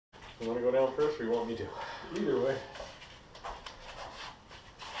You want to go down first, or you want me to? Either way.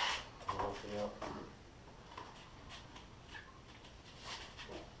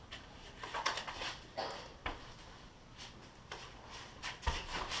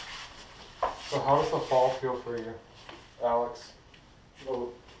 So how does the fall feel for you, Alex? Oh.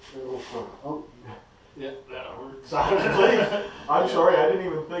 Yeah, that works. I'm sorry, I didn't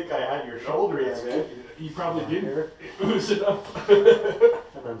even think I had your shoulder yet, man. You probably didn't. Loosen up.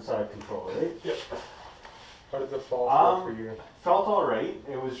 And then side control, right? Yep. How did the fall feel for you? Felt alright.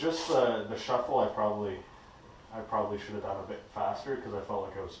 It was just the shuffle I probably should have done a bit faster because I felt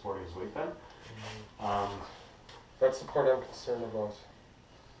like I was sporting his weight then. That's the part I'm concerned about,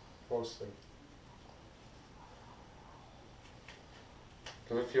 mostly.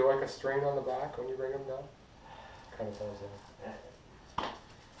 Does it feel like a strain on the back when you bring him down? Kind of does, yeah.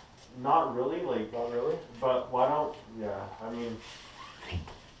 Not really, like, Not really? but why don't, yeah, I mean,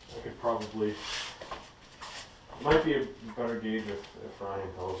 I could probably, it might be a better gauge if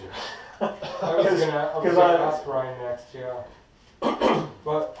Ryan tells you. I was gonna ask Ryan next, yeah.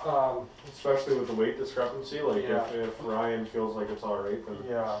 But, especially with the weight discrepancy, like, yeah. if Ryan feels like it's alright, then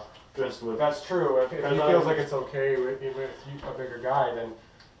yeah. just with... That's true. If he feels like it's okay with a bigger guy, then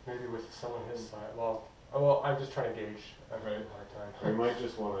maybe with someone his size. Well, I'm just trying to gauge. I'm having a hard time. You might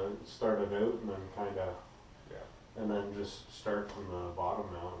just want to start it out and then kind of, yeah, and then just start from the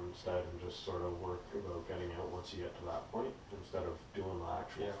bottom now instead, and just sort of work about getting out once you get to that point instead of doing the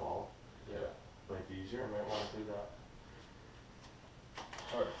actual fall. Yeah, might be easier. I might want to do that.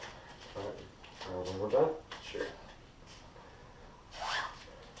 All right. When we're done. Sure.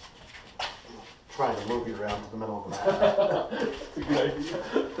 Trying to move you around to the middle of the mat. That's a good idea.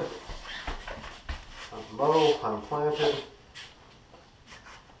 I'm low, I'm planted.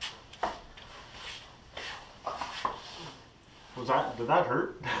 Did that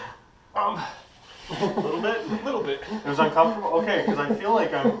hurt? A little bit. A little bit. It was uncomfortable? Okay, because I feel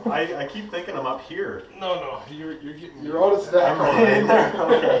like I keep thinking I'm up here. No, you're out of stack. I'm right in there.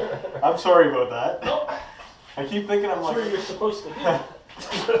 Okay. I'm sorry about that. No. I keep thinking I'm like... That's where you're supposed to be.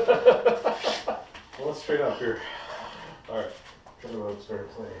 Well, let's straight up here. Alright. Trying to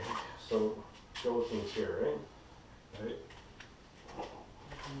start playing. So, Guillotine's here, right? Right.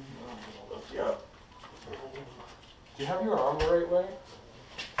 I'll lift you up. Do you have your arm the right way?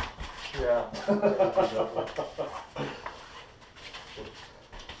 Yeah.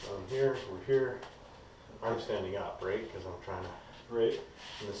 I'm here, we're here. I'm standing up, right? Because I'm trying to... Right?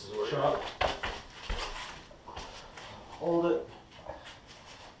 And this is where... Shot. Hold it.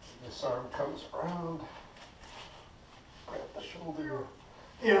 This arm comes around. Grab the shoulder.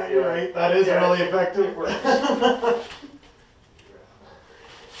 Yeah, you're right. That is really effective.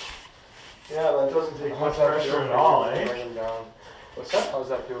 Yeah, that doesn't take much pressure at all, eh? What's that? How does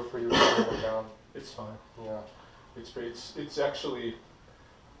that feel for you bringing him down? It's fine. Yeah. It's actually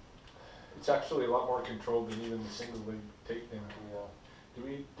a lot more controlled than even the single leg takedown. Yeah. Do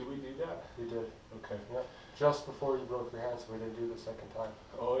we do that? You did. Okay. Yeah. Just before you broke your hand, so we didn't do the second time.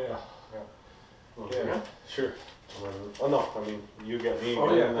 Oh yeah. Yeah. Yeah. Sure. Oh no, I mean you get me.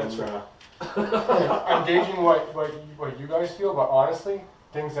 Oh yeah, and that's then, right. I'm gauging what you guys feel, but honestly,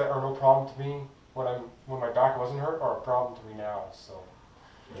 things that are no problem to me when my back wasn't hurt are a problem to me now. So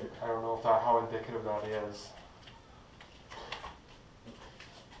Right. I don't know if how indicative that is.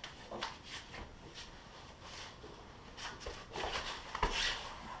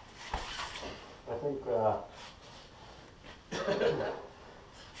 I think.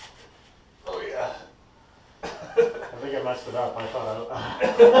 Oh yeah. I think I messed it up. I thought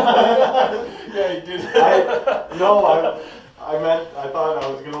Yeah, you did. I thought I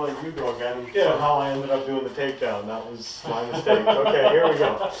was gonna let you go again. And somehow I ended up doing the takedown. That was my mistake. Okay, here we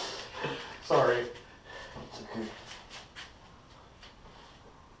go. Sorry. It's okay.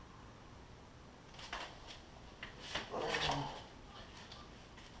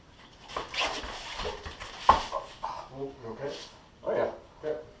 Okay. Oh yeah.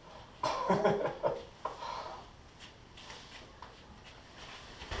 Yeah.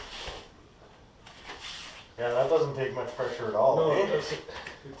 Yeah, that doesn't take much pressure at all. No, eh? it doesn't.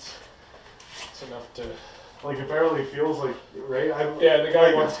 It's enough to. Like it barely feels like, right? Yeah, the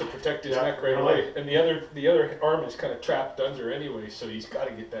guy wants to protect his neck right really. away, and the other arm is kind of trapped under anyway, so he's got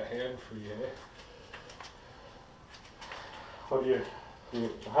to get that hand free. Eh? How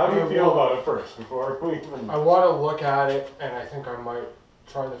do you feel about it first before we even? I want to look at it, and I think I might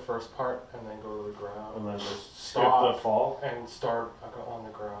try the first part and then go to the ground. And then just skip Stop. the fall. And start on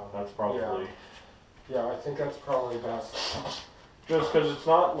the ground. That's probably. Yeah, I think that's probably best. Just because it's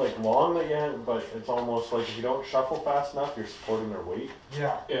not like long that you have, but it's almost like if you don't shuffle fast enough, you're supporting their weight.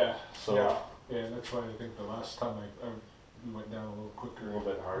 Yeah. Yeah. So Yeah, that's why I think the last time we went down a little a quicker. little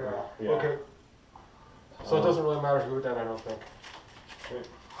bit harder. Yeah. Okay. So it doesn't really matter who it done, I don't think. Okay.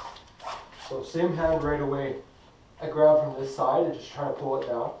 So same hand right away. I grab from this side and just try to pull it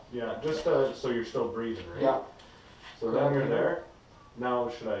down. Yeah, just so you're still breathing, right? Yeah. So then you're there. Now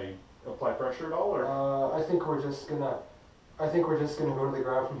should I apply pressure at all, or? I think we're just gonna go to the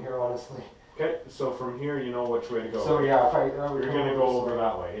ground from here, honestly. Okay, so from here you know which way to go. So yeah, if I would You're come gonna over go this over way.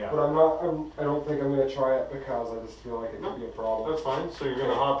 that way, yeah. But I don't think I'm gonna try it because I just feel like it could be a problem. That's fine. So you're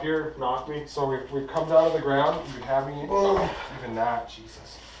gonna hop here, knock me. So we've come down to the ground. You have me. Even that,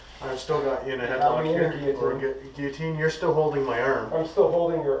 Jesus. I've still got you in a Yeah, headlock me in a here. Or guillotine. You're still holding my arm I'm still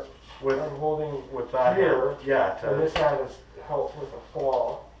holding your. with I'm holding that here. hand. Yeah. And this hand is helped with a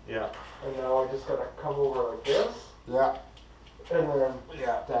fall. Yeah. And now I just gotta come over like this. Yeah. And then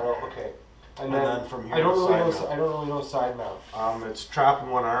Yeah. that'll okay. And then from here I don't to really know. side mount. I don't really know side mount. It's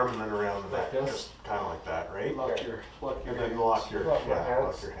trapping one arm and then around the Like neck, this? just kind of like that, right? Lock Okay. your And then lock your Lock my lock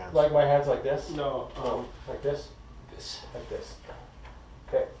hands. your hands. Like my hands like this. No. Like this. This. Like this.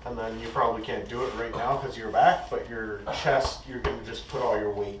 Okay. And then you probably can't do it right now because you're back, but your chest, you're gonna just put all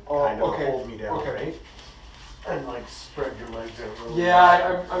your weight Oh, kind of okay. hold me down, Okay. right? And like spread your legs out. Really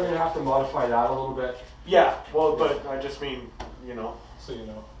Yeah, I'm gonna have to modify that a little bit. Yeah. Well, but I just mean, you know, So you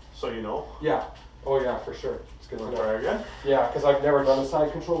know. so you know. Yeah. Oh yeah, for sure. It's good to Wanna know. try again? Yeah, because I've never done a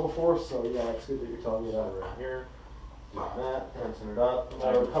side control before, so yeah, it's good that you're telling me that. Right here. Do that. Tension it up.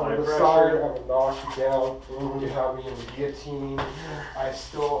 I would come Apply to the pressure. side, I would knock you down. Mhm. You have me in the guillotine. I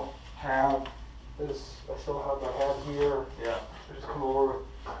still have this. I still have my hand here. Yeah. I just come over,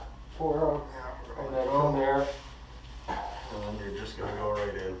 forearm, and then from there. And then you're just gonna go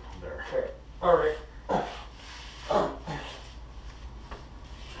right in there. Okay. All right.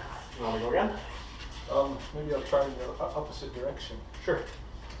 You wanna go again? Maybe I'll try in the opposite direction. Sure.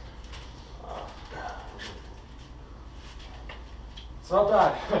 It's not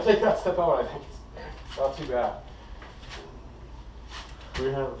bad. I take that step out. I think it's not too bad. Do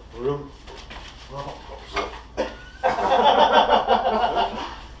we have room?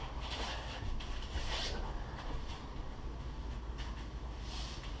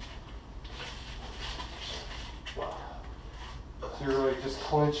 So you're really just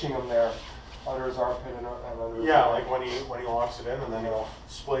clinching him there under his armpit and under his Yeah, leg. like when he locks it in, and then he'll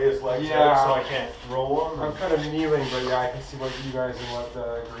splay his legs Yeah. out so I can't roll him. I'm kind of kneeling, but yeah, I can see what you guys and what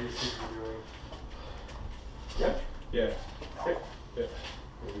Gracie's are doing. Yeah. Yeah. Okay. Yeah.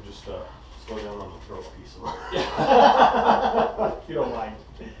 Maybe just slow down on the throat piece a little. If you don't mind.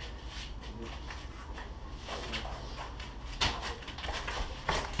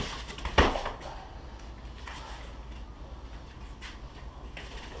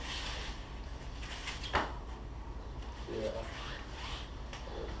 Yeah.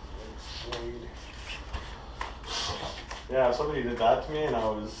 Yeah, somebody did that to me, and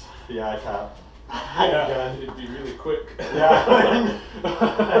I tapped. Yeah. It'd be really quick. Yeah.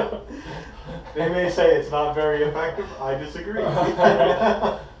 They may say it's not very effective. I disagree.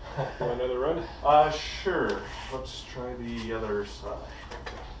 Want another run? Sure. Let's try the other side.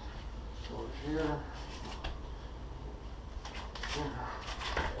 So here.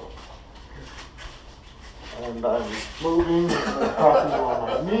 And I'm moving, talking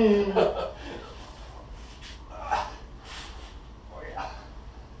on my knee.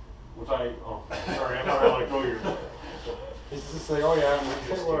 Was I? Oh, sorry. I thought I let go your. He's just like, oh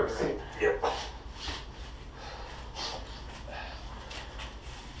yeah, it works. Yep.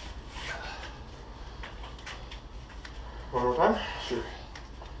 One more time? Sure.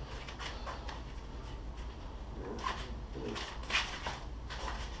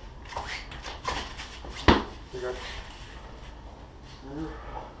 You good?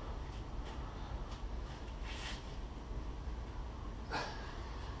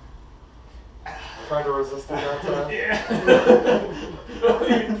 Trying to resist it that time.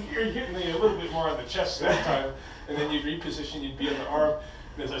 You're hitting me a little bit more on the chest that time, and then you'd reposition, you'd be on the arm,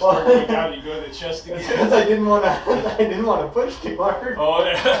 and as I start going down, you go to the chest again. Because I didn't want to push too hard. Oh,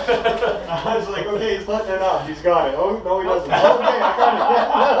 yeah. I was like, okay, he's letting it up. He's got it. Oh, no, he doesn't. Okay,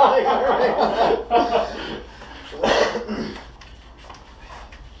 I got it.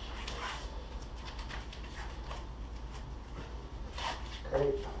 Okay,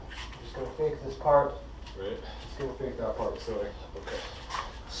 I'm just gonna fake this part. Right. Just gonna fake that part, silly. Okay.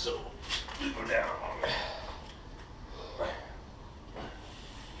 So, we go down. Okay.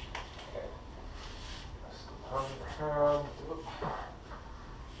 Just hand.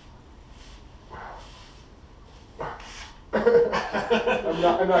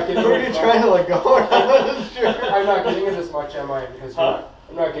 I'm not getting. Where are you trying to let go? I'm not getting in as much, am I? Because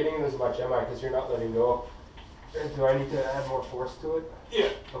I'm not getting in as much, am I? Because you're not letting go. Do I need to add more force to it? Yeah.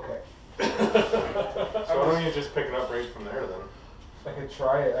 Okay. So why don't you just pick it up right from there then? I could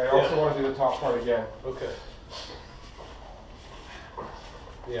try it. I also want to do the top part again. Okay.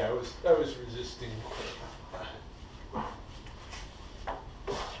 Yeah, I was resisting.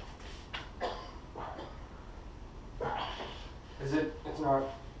 Is it? It's not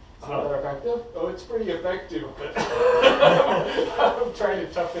that effective? Oh, it's pretty effective, but I'm trying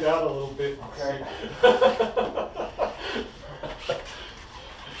to tough it out a little bit. Okay.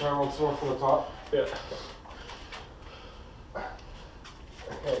 Try one more from the top. Yeah.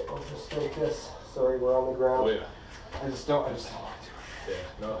 Okay, I'll just take this. Sorry, we're on the ground. Oh yeah. I just don't want to do it. Yeah.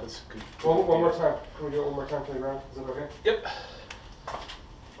 No, it's good. One more time. Can we do it one more time for the ground? Is it okay? Yep.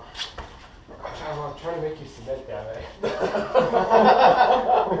 I'm trying to make you submit that, eh?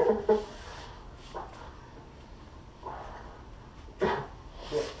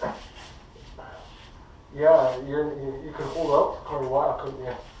 Yeah, you could hold up for quite a while, couldn't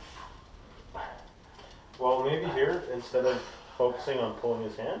you? Well, maybe here, instead of focusing on pulling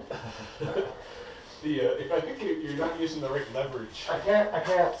his hand. If I think you're not using the right leverage. I can't.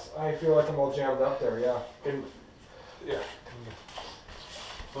 I feel like I'm all jammed up there, yeah. Yeah.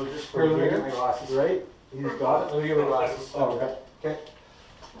 So just Here, from let me get here, my glasses. Right? He's got it. Let me get my glasses. Oh, okay. Okay.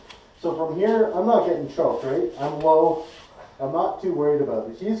 So from here, I'm not getting choked, right? I'm low. I'm not too worried about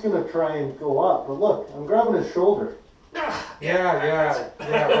it. He's gonna try and go up, but look, I'm grabbing his shoulder. Yeah, right.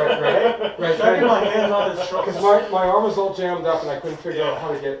 Checking my hands on his shoulder. Because my arm was all jammed up and I couldn't figure out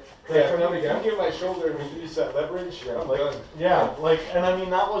how to get. Can I turn out If again? you get my shoulder and use that leverage, I'm Like, done. yeah, like, and I mean,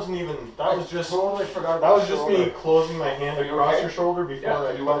 that wasn't even, that was just, totally forgot that about was just shoulder. me closing my hand Are you across okay? your shoulder before Yeah,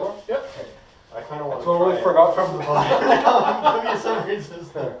 I you went. want one? Yep. I kind of I want totally forgot from the Give me some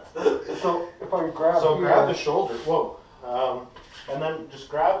resistance. So if I grab So here, grab the shoulder, whoa, and then just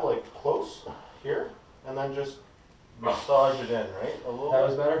grab like close here, and then just massage it in, right? A little that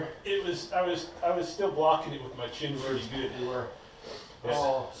was bit. better. I was still blocking it with my chin pretty good. You were. Yeah.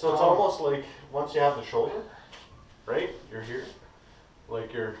 Oh, So it's almost like once you have the shoulder, right? You're here,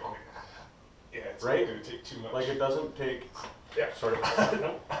 like you're, Yeah, it's Right? not gonna take too much. like it doesn't take. Yeah. Sort of.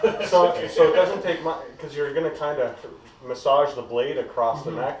 So it doesn't take much because you're gonna kind of massage the blade across the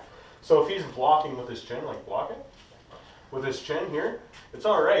neck. So if he's blocking with his chin, like block it with his chin here, it's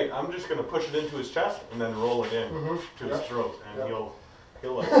all right. I'm just gonna push it into his chest and then roll it in to his throat, and he'll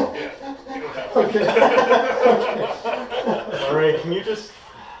let go. All right, can you just?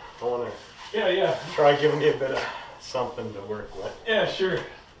 I want to Yeah. try giving you a bit of something to work with. Yeah, sure.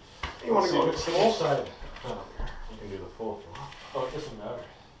 You want to go What's the full side? You can do the full thing. Oh, it doesn't matter.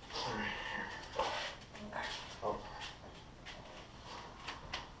 Oh.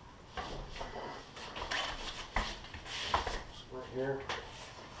 So right here.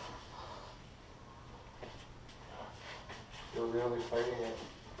 You're really fighting it.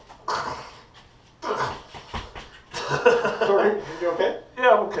 Sorry, you okay?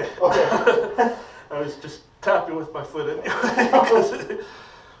 Yeah, I'm okay. Okay. I was just tapping with my foot anyway.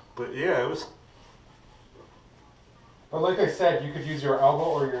 But yeah, it was. But like I said, you could use your elbow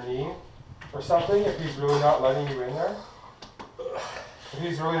or your knee or something if he's really not letting you in there. If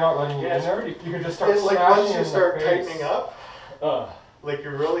he's really not letting you Yeah, in it's there, pretty- you can just start It's like smashing once you in start the face. tightening up, Like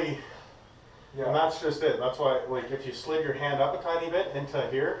you're really, and Yeah. that's just it. That's why, like, if you slid your hand up a tiny bit into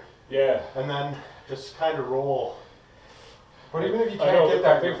here, Yeah. and then just kind of roll. But even if you I can't know, get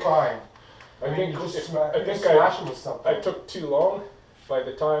that big fine, I I mean, think you just if- smash, I you think just smash him with something. I took too long. By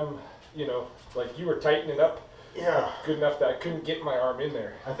the time, like you were tightening up Yeah. good enough that I couldn't get my arm in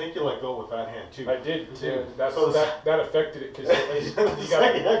there. I think you let go with that hand too. I did too. Yeah. That's So that affected it because you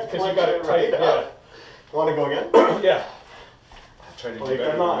Second, got because you punch got it it tight. right up. Want to go again? Yeah. Yeah. Try to do Like,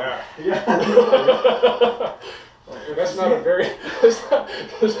 better I'm than not. that. Yeah. That's not a very.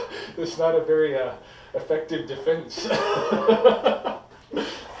 That's not a very effective defense.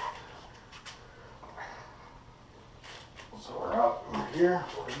 so we're up, we're here,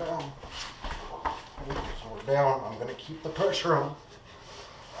 we're down. So we're down, I'm gonna keep the pressure on.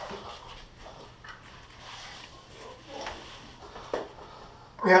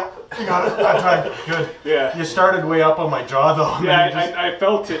 Yeah, you got it that time, good. Yeah. You started way up on my jaw though. and Yeah, then you just- I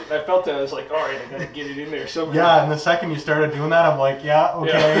felt it. I felt it. I was like, all right, I gotta get it in there somehow. yeah, and the second you started doing that, I'm like, yeah,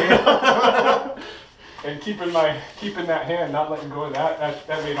 okay. And keeping that hand, not letting go of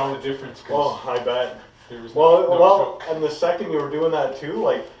that made all the difference. 'Cause Oh, I bet. there was Well, no choke. and the second you were doing that too,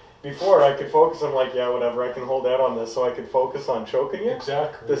 like before, I could focus. I'm like, yeah, whatever. I can hold out on this, so I could focus on choking you.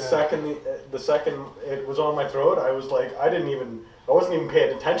 Exactly. The yeah. second it was on my throat, I was like, I didn't even I wasn't even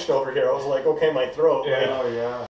paying attention over here. I was like, okay, my throat. Yeah. like, Oh yeah.